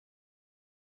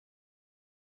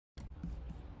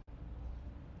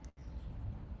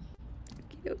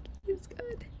is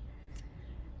good.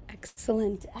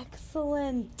 Excellent,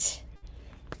 excellent.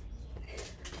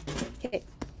 Okay.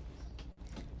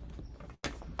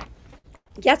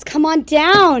 Yes, come on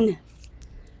down.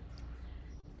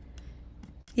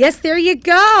 Yes, there you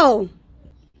go.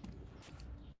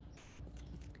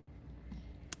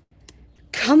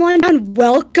 Come on down.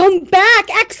 Welcome back.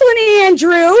 Excellent,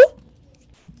 Andrew.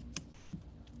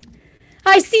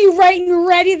 I see you right and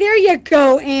ready. There you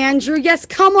go, Andrew. Yes,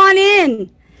 come on in.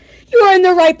 You are in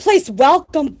the right place.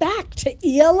 Welcome back to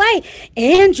ELA.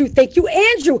 Andrew, thank you,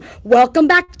 Andrew. Welcome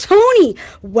back, Tony.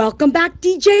 Welcome back,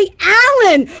 DJ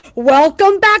Allen.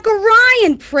 Welcome back,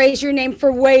 Orion. Praise your name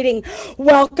for waiting.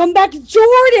 Welcome back,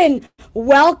 Jordan.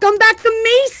 Welcome back,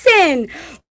 Mason.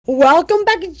 Welcome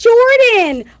back,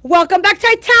 Jordan. Welcome back,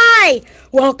 Tai Tai.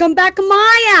 Welcome back,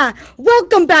 Maya.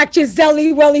 Welcome back,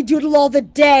 Giselle Welly Doodle all the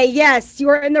day. Yes, you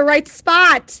are in the right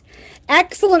spot.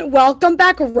 Excellent. Welcome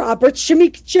back, Robert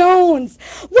Shamik Jones.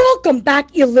 Welcome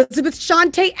back, Elizabeth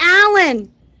Shante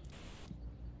Allen.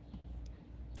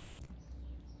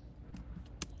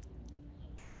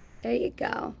 There you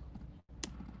go.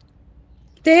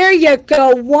 There you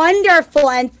go. Wonderful.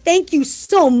 And thank you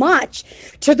so much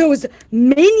to those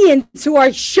minions who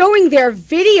are showing their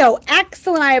video.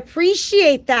 Excellent. I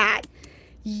appreciate that.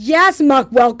 Yes,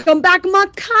 welcome back,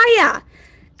 Makaya.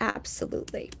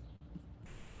 Absolutely.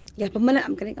 Yep, I'm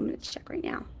gonna check right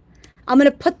now. I'm gonna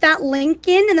put that link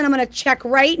in and then I'm gonna check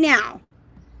right now.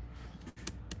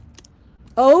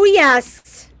 Oh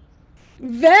yes.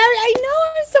 I know,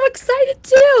 I'm so excited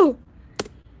too.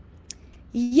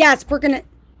 Yes, we're gonna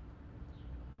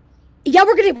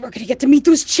get to meet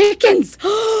those chickens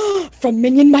from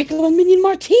Minion Michael and Minion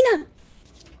Martina.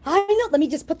 I know. Let me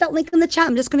just put that link in the chat.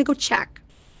 I'm just gonna go check.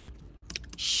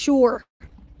 Sure.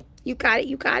 You got it.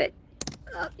 You got it.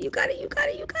 You got it. You got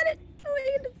it. You got it. Oh my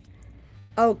goodness.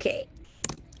 Okay.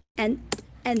 And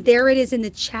there it is in the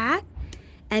chat.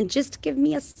 And just give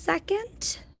me a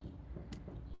second.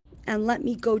 And let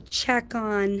me go check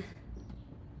on.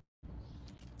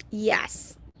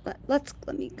 Yes.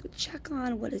 Let me go check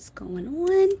on what is going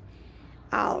on.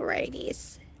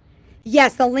 Alrighties.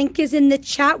 Yes, the link is in the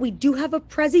chat. We do have a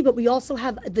Prezi, but we also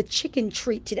have the chicken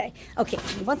treat today. Okay,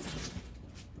 one second.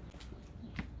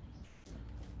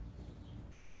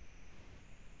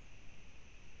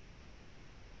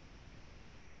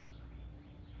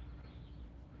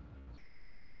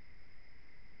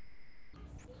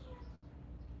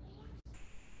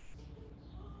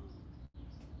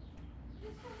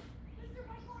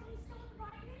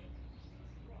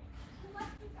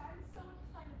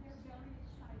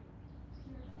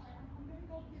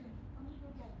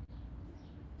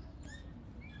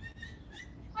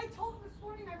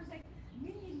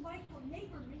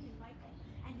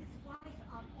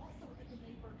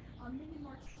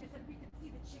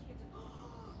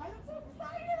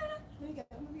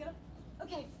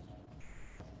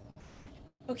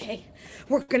 Okay,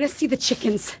 we're gonna see the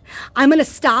chickens. I'm gonna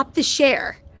stop the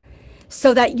share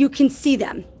so that you can see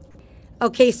them.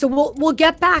 Okay, so we'll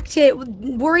get back to,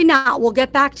 worry not, we'll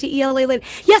get back to ELA later.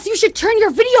 Yes, you should turn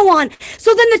your video on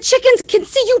so then the chickens can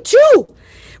see you too.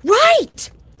 Right.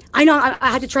 I know,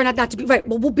 I had to try not to be, right,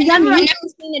 well, we'll be on mute. I've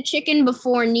never seen a chicken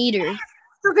before, neither.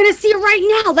 We're gonna see it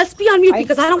right now. Let's be on mute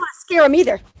because I don't want to scare them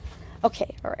either.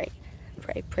 Okay, all right.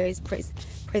 Pray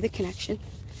the connection.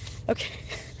 Okay.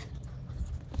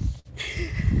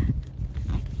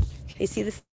 Okay, see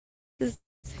this is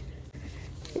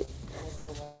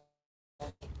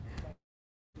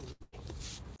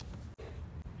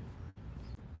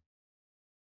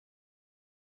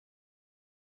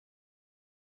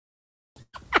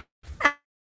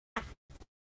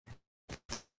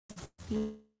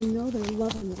you know they're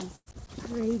loving this.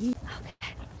 Brady.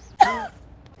 Okay.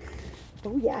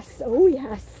 Oh yes, oh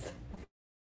yes.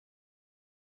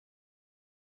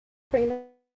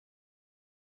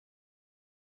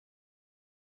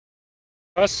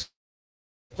 Us.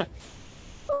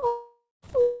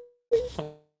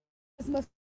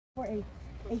 For a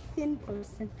thin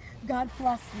person. God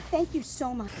bless you. Thank you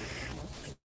so much.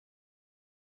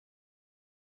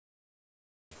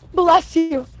 Bless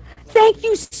you. Thank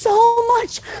you so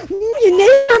much, Minion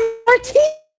Neighbor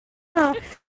Martina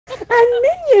and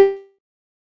Minion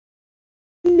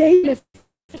Neighbor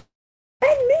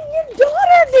and Minion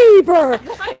Daughter Neighbor.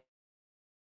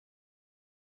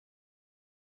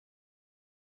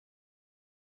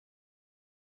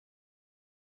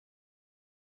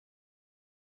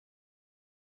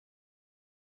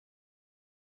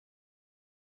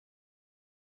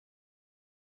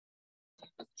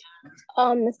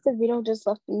 Mr. Vito just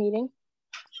left the meeting.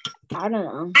 I don't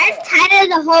know. I'm tired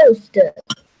of the host.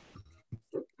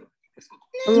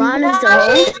 Alana's the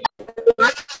host.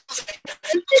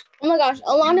 Oh my gosh,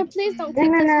 Alana, please don't kick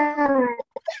us.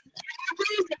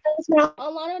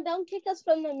 Alana, don't kick us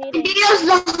from the meeting. Video's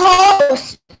the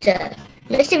host.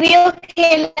 Mr. Video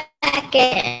came back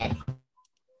in.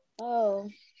 Oh.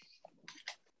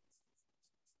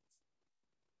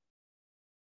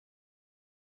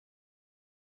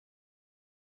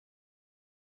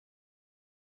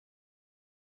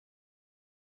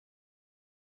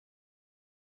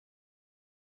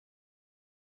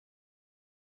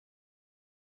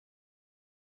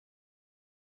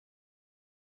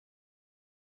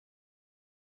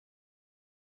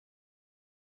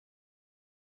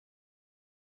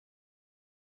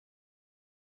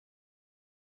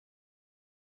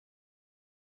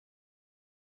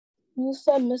 You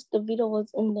said Miss DeVito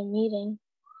was in the meeting.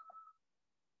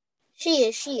 She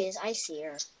is. I see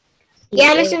her.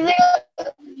 Yeah, Mr.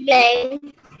 Video.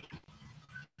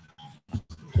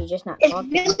 She's just not It's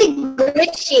talking. really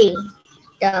glitchy,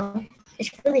 though.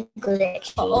 It's really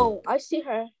glitchy. Oh, I see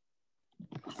her.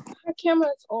 Her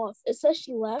camera's off. It says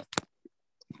she left.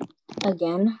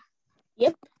 Again?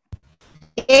 Yep.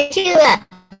 It's you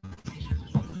left.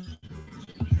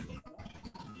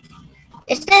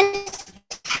 It says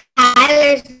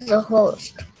Tyler's the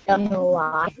host. Don't know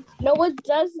why. No, it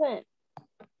doesn't.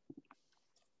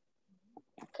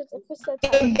 Because if it said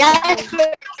It does for me.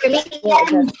 Yeah, it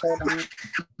does say that.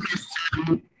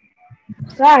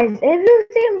 Guys, if you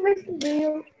see Mr.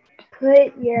 Video, put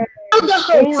your The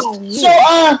host. name. So,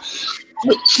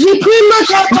 we pretty much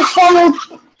have to follow.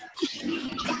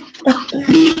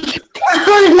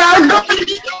 Now go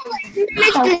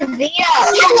Mr. Video.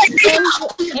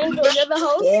 Andrew, you're the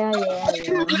host? Yeah.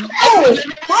 Oh,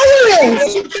 Tyler!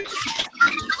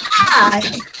 Ah,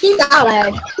 he's Tyler.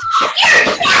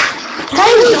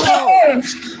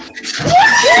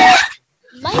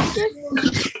 Mike, just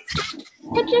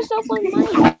put yourself on mic,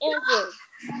 Andrew.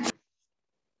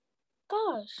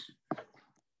 Gosh.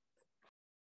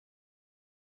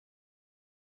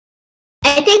 I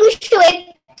think we should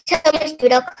wait till Mr.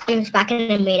 Video comes back in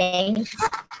the meeting.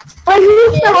 Oh,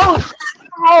 who's the host?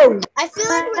 Oh, I feel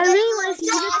like we're getting like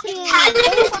irritated.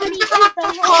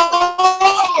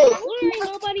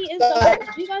 Nobody is the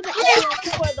host. You guys are acting like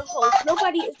people are the host.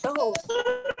 Nobody is the host.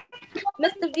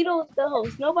 Mr. Vito is the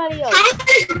host. Nobody else.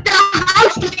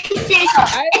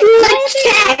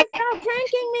 Stop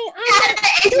pranking me.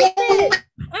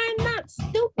 I'm not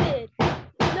stupid.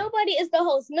 Nobody is the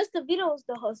host. Mr. Vito is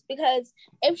the host because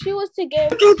if she was to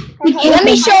give Let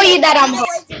me show you that I'm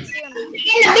host.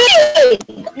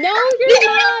 No, you're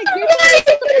not. You're not.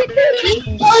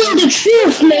 Tell you the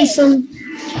truth, Mason.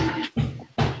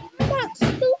 I'm not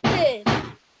stupid.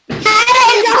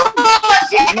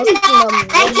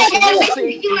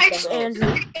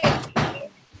 Andrew.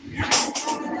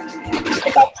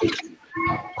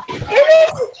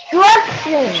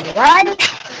 instructions, right?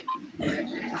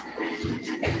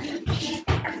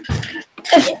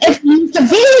 If the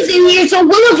video's in here, so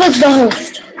one of us the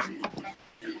host.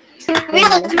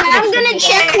 I'm gonna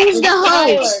check who's the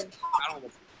host.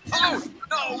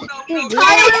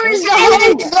 Tyler is the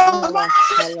host.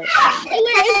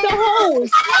 Taylor is the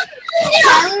host.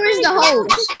 Tyler is the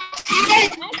host.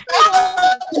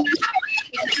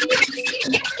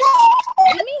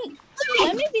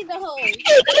 Let me be the host.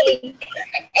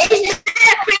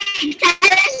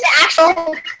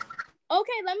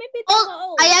 Okay, let me be the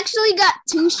Oh, host. I actually got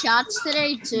 2 shots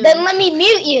today too. Then let me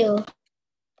mute you.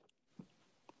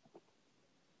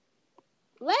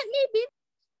 Let me be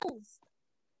the host.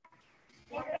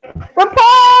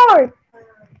 Report!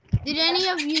 Did any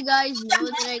of you guys know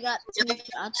that I got 2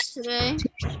 shots today?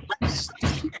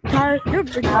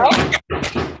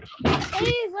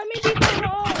 Please, let me be the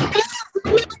host.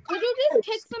 Did you just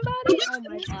kick somebody? Oh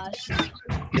my gosh.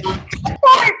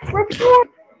 Report!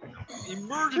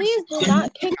 Please do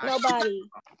not kick nobody.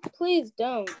 Please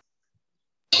don't.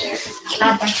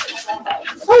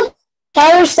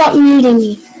 Tyler, stop muting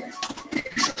me.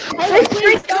 Tyler,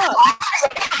 please stop.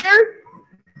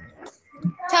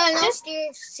 Tyler, no,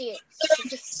 seriously.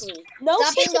 No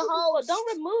Stop being kicking the people. host. Don't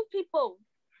remove people.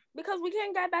 Because we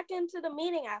can't get back into the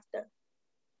meeting after.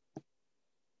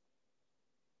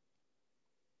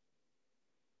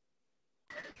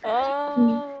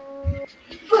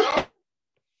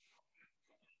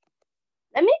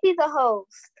 Let me be the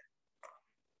host.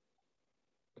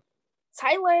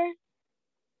 Tyler,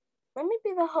 let me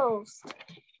be the host.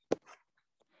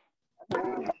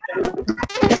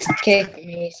 Kick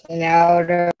me out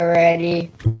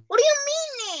already. What do you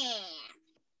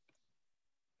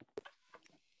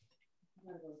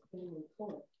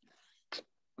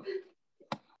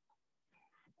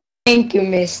mean? Thank you,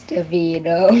 Mr.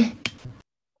 Vito.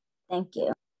 Thank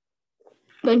you.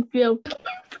 Thank you.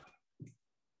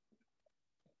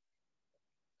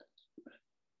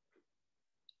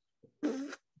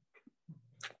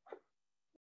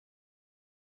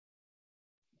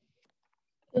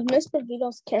 Is Mr.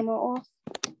 Vito's camera off?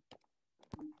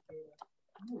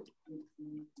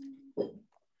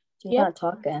 She's Yep. not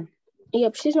talking.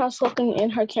 Yep, she's not talking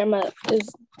and her camera is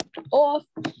off.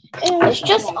 And It's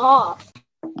just off.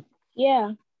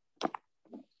 yeah.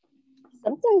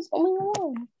 Something's going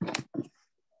on.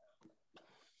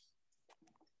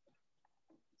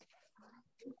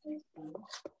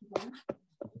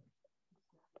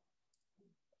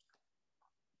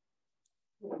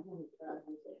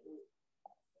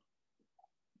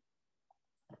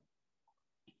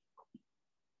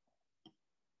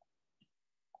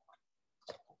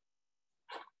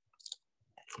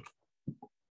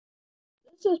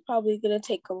 This is probably gonna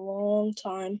take a long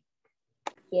time.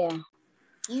 Yeah.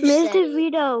 You Mr. said it.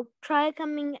 Vito, try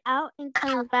coming out and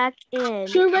coming back in.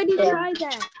 She already Yeah. tried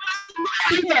that.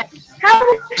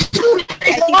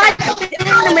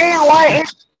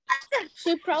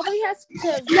 She probably has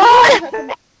to reset her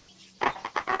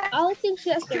I don't think she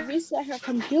has to reset her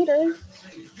computer.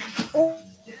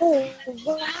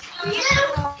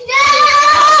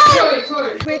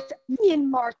 With me and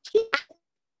Marty.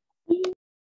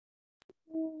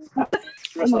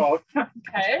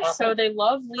 Okay, so they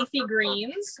love leafy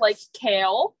greens like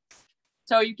kale.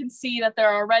 So you can see that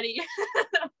they're already,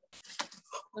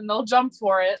 and they'll jump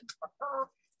for it.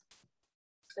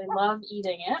 They love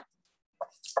eating it.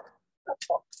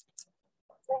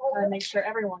 Gotta make sure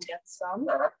everyone gets some.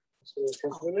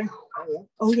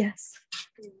 Oh, yes.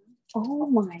 Oh,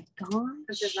 my God.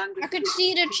 I could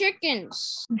see the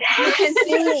chickens. You can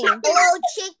see me. Hello,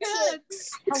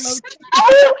 chicks.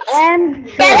 Hello. And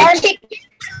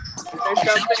They're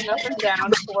jumping up and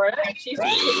down for it. She's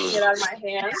taking it out of my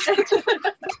hand.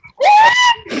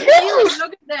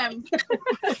 Look at them.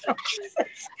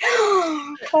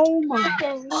 Oh, my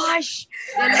gosh.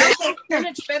 They love their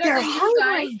spinach better They're than you guys.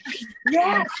 hungry.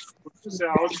 Yes. This is the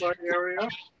outside area.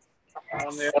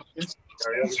 On the inside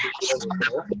area.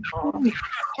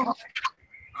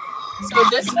 So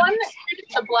this one,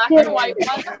 the black and white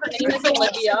one, her name is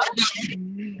Olivia.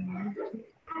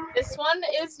 This one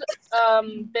is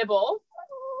Bibble.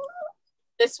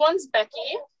 This one's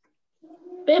Becky.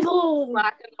 Bibble.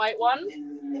 Black and white one.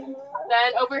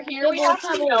 Then over here we have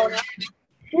Bibble. Fiona.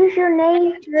 who's your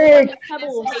name?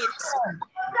 Pebble.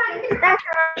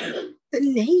 The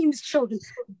names, children.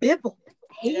 Bibble,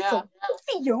 Hazel,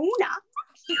 Fiona.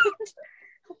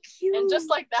 How cute. And just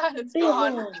like that, it's Bibble.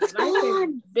 gone. It's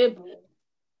gone. Bibble.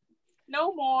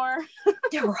 No more.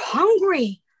 They were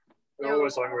hungry. They're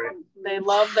always hungry. They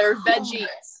love their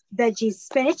veggies. Veggies,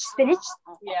 spinach,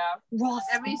 Yeah. raw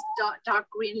Every dark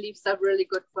green leaves are really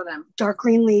good for them. dark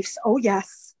green leaves. Oh,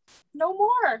 yes. No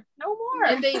more. No more.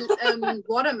 And they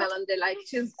watermelon they like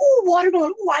too. Oh,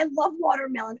 watermelon. Oh, I love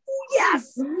watermelon. Oh,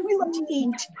 yes. We love to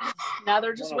eat. Now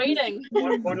they're just waiting.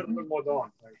 One a little bit more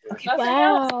down. Nothing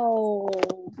else. Wow.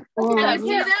 Can you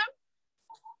see Yeah. them?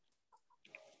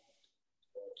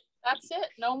 That's it.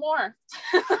 No more.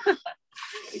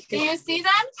 Do you see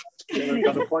them? Kind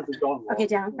of pointed downward. Okay,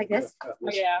 down like this.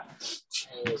 Yeah.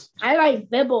 I like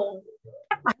Bibble.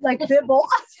 I like Bibble.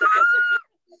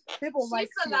 Bibble She's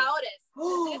likes the me.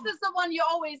 loudest. This is the one you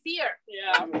always hear.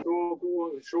 Yeah. Show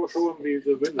them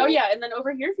the window. Oh yeah, and then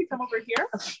over here, if you come over here,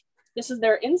 this is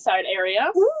their inside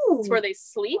area. Ooh. It's where they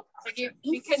sleep.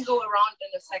 You can go around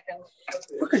in a second.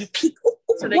 We're going to peek. Oh,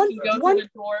 So they can go through the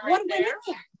door right one went in there.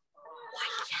 there.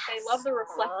 They love the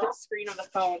reflective screen of the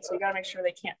phone, so you gotta make sure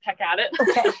they can't peck at it.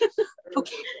 Okay.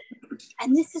 Okay.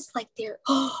 And this is like their.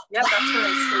 Yep, that's where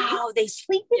they sleep. Wow, they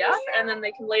sleep in Yeah, there. and then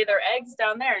they can lay their eggs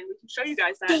down there, and we can show you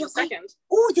guys that in a second.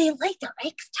 Oh, they lay their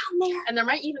eggs down there. And there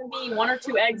might even be 1 or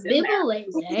 2 eggs in there. Bibble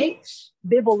lays eggs.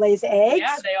 Bibble lays eggs.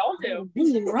 Yeah, they all do.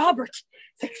 Minion Robert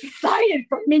is excited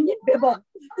for Minion Bibble.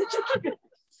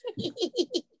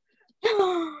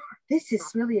 This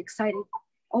is really exciting.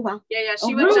 Oh, wow. Yeah,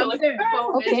 she Oh, was really? just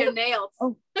phone Okay. and your nails.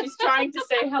 Oh, She's trying to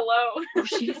say hello. oh,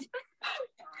 she's.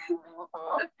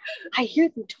 I hear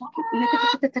them talking.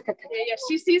 Yeah,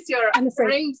 she sees your I'm afraid.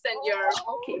 rings and your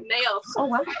nails. Oh,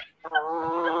 wow.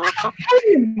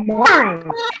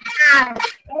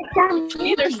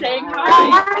 See, they're saying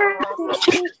hi.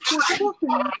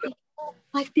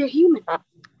 Like they're human.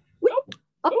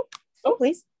 Oh,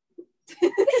 please. Yeah,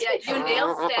 your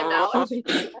nails stand out. They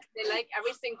like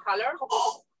everything color.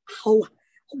 Oh,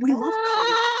 we love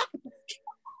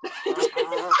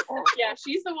Yeah,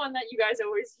 she's the one that you guys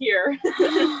always hear.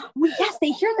 color. Yes,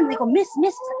 they hear them. They go, miss.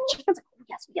 It's like chickens.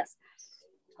 yes.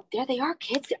 Oh, there they are,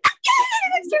 kids.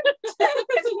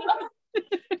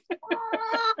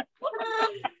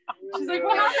 She's like,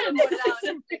 what happened?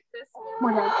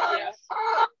 More down. Yeah.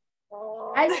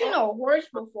 I've seen a horse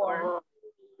before.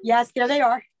 Yes, there they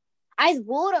are. I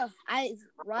ride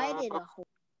it a horse.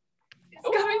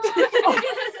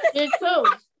 It's close.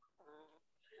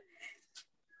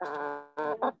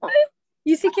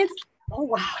 You see, kids? Oh,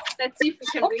 wow. Let's see if we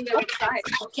can bring them inside.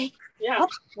 Okay. Yeah. Up,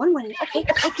 one way. Okay,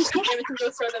 kids. Maybe we can go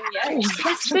throw them the eggs.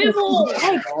 Yes, Bibble.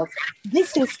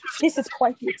 This is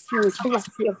quite the experience.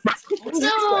 Let's see. No,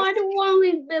 I don't want to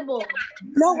leave Bibble.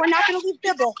 No, we're not going to leave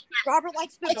Bibble. Robert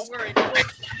likes Bibble. Don't worry.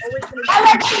 I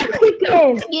like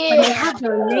chicken. But they have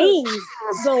their names.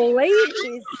 The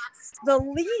ladies. The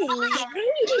leading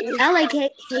ladies. I like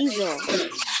Hazel.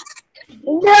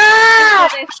 No.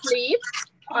 So they sleep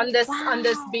on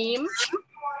this beam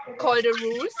called a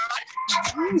roost.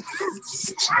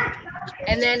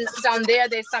 And then down there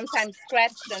they sometimes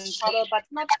scratch and cuddle, but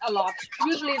not a lot.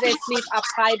 Usually they sleep up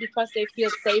high because they feel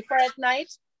safer at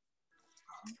night.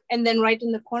 And then right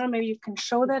in the corner, maybe you can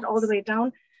show that all the way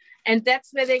down. And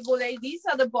that's where they go lay. These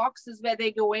are the boxes where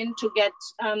they go in to get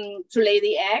to lay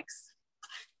the eggs.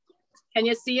 Can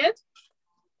you see it?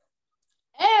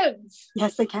 Eggs.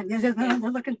 Yes, they can. Yes, they're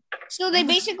looking. So they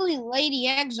basically lay the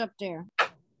eggs up there.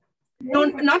 No,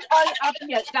 not all up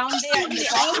here, down there in the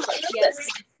box. Yes.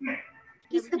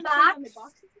 Is the box?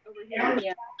 Over here.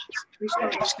 Yeah.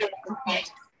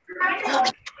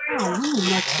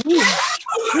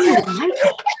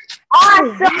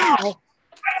 Awesome.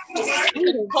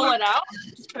 Pull it out.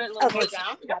 Just put it a little bit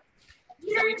down.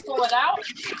 So we pull it out.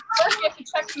 First, we have to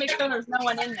check to make sure there's no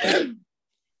one in there.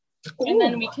 And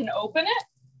then we can open it.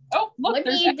 Oh, look, What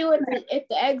do there's you do if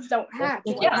the eggs don't hatch?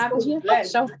 What Yeah, happens then?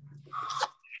 so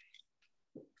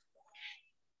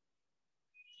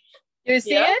You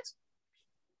see Yeah. it?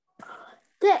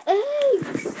 The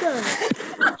eggs.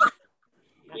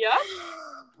 yeah.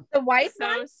 The white So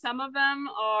one? some of them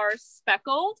are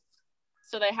speckled,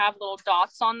 so they have little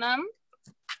dots on them.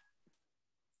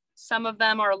 Some of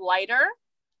them are lighter.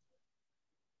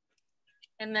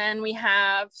 And then we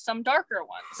have some darker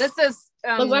ones. This is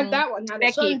But like that one had a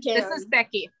Becky. suntan. This is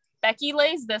Becky. Becky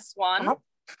lays this one.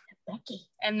 Becky.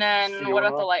 And then what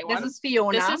about the light This one? is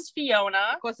Fiona. This is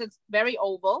Fiona. because it's very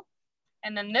oval.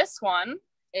 And then this one,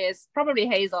 Is probably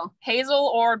Hazel. Hazel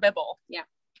or Bibble.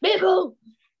 Bibble.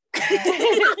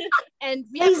 And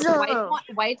we have Hazel.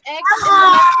 white eggs in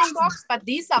the nesting box, but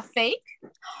these are fake.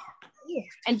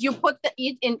 And you put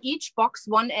in each box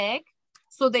one egg,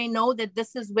 so they know that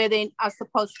this is where they are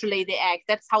supposed to lay the egg.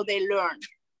 That's how they learn.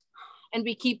 And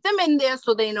we keep them in there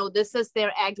so they know this is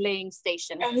their egg laying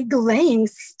station. Egg laying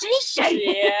station.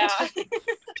 Yeah.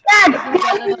 And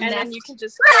then you can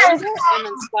just close it and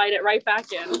then slide it right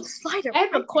back in. Slider. I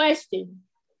have a question.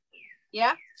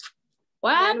 Yeah.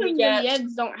 What Then we happens when get- the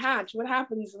eggs don't hatch? What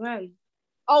happens then?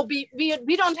 Oh,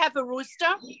 we don't have a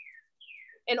rooster.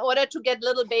 In order to get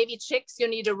little baby chicks, you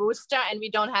need a rooster, and we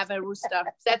don't have a rooster.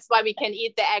 That's why we can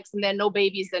eat the eggs and there are no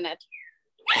babies in it.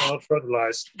 Not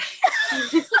fertilized.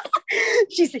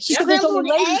 She said there's only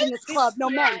ladies in this club, no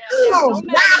men. No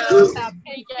matter,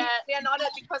 we are not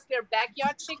because we're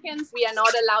backyard chickens. We are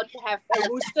not allowed to have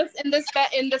roosters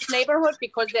in this neighborhood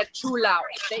because they're too loud.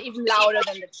 They're even louder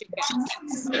than the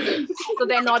chickens, so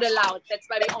they're not allowed. That's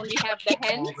why we only have the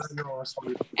hens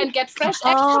and get fresh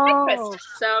eggs for breakfast.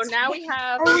 So now we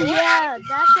have Oh yeah,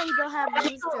 that's why you don't have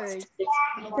roosters.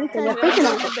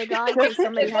 Because the dog thinks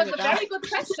somebody It has was a a dog. very good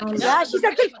question. Yeah, she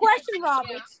said good question, Robert.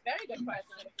 Yeah, very good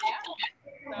question. Yeah.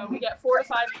 So we get 4 to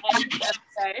 5 eggs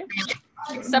every day,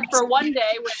 except for one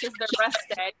day, which is their rest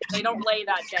day. They don't lay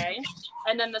that day.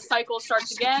 And then the cycle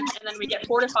starts again, and then we get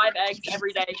 4 to 5 eggs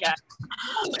every day again.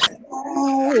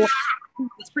 Oh,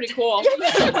 It's pretty cool. Good,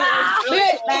 Really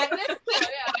cool. madness.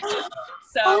 Yeah.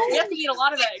 So we have to eat a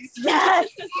lot of eggs. yes.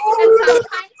 And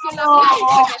sometimes you know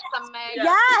to get some eggs.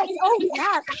 Yes. Oh,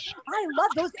 yes. I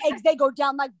love those eggs. They go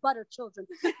down like butter, children.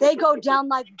 They go down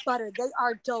like butter. They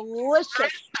are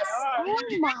delicious. Oh,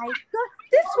 my God.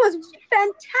 This was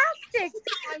fantastic.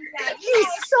 Thank you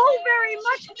so very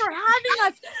much for having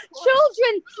us.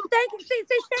 Children, thank you. Say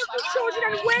thank you, children,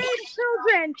 and wave,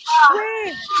 children.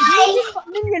 Wave.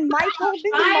 Minion Michael,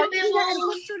 Minion Martina, and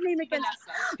what's her name again?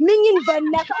 Minion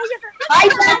Vanessa. Oh, yes.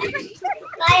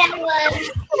 Bye,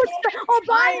 everyone. Oh,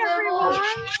 bye, everyone.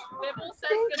 Bibble says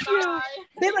Thank you. goodbye.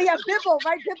 Bibble, yeah, Bibble,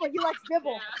 right? Bibble, he likes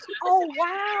Bibble. Oh,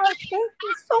 wow. Thank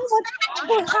you so much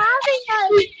for having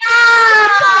us.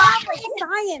 Like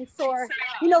science or,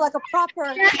 you know, like a proper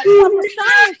science. And it's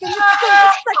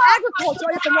like agriculture.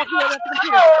 Yes, I'm walking over the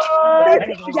computer.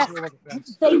 Yes,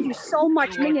 thank you so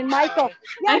much, Minion Michael.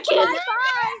 Yes, bye-bye.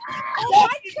 Oh,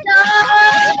 my chicken.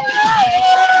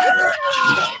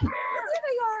 Here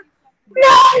they are.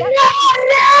 No.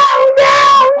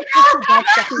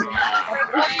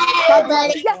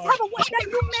 Yes, have a one that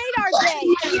you made our day.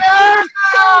 Thank you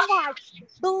so much.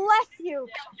 Bless you.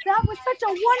 That was such a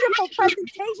wonderful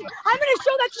presentation. I'm going to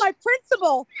show that to my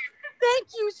principal. Thank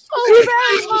you so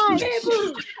very much.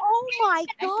 Oh my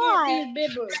God.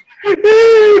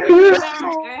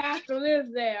 I have to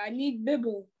live there. I need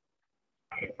Bibble.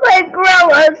 We grow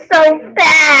up so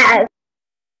fast.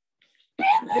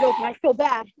 I feel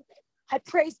bad. I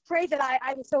pray that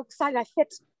I was so excited. I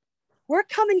fit. We're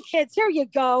coming, kids. Here you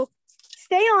go.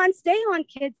 Stay on,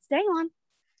 kids. Stay on.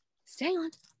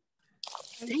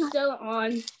 I'm still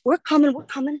on. We're coming.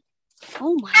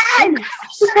 Oh my goodness.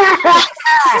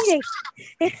 Exciting.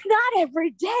 It's not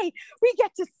every day we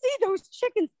get to see those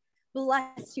chickens.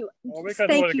 Bless you. Well, we can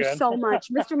do Thank it you again. so much.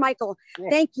 Mr. Michael,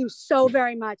 thank you so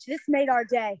very much. This made our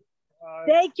day.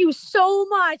 Thank you so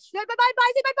much. Say bye-bye.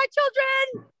 Say bye-bye,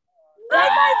 children.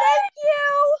 Bye-bye. Thank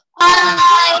you.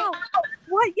 Oh, wow.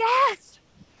 What? Yes.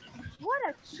 What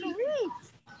a treat.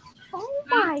 Oh,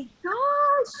 my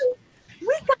gosh.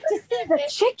 We got to see the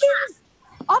chickens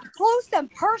up close and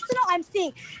personal. I'm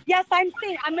seeing.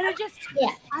 I'm going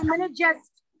to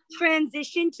just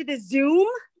transition to the Zoom,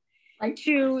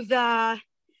 to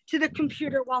the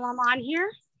computer while I'm on here.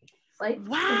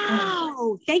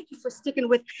 Wow. Thank you for sticking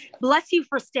with. Bless you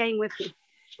for staying with me.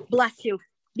 Bless you.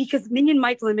 Because Minion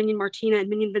Michael and Minion Martina and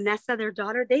Minion Vanessa, their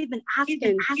daughter, they've been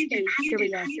asking. Here we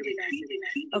go.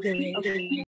 Okay.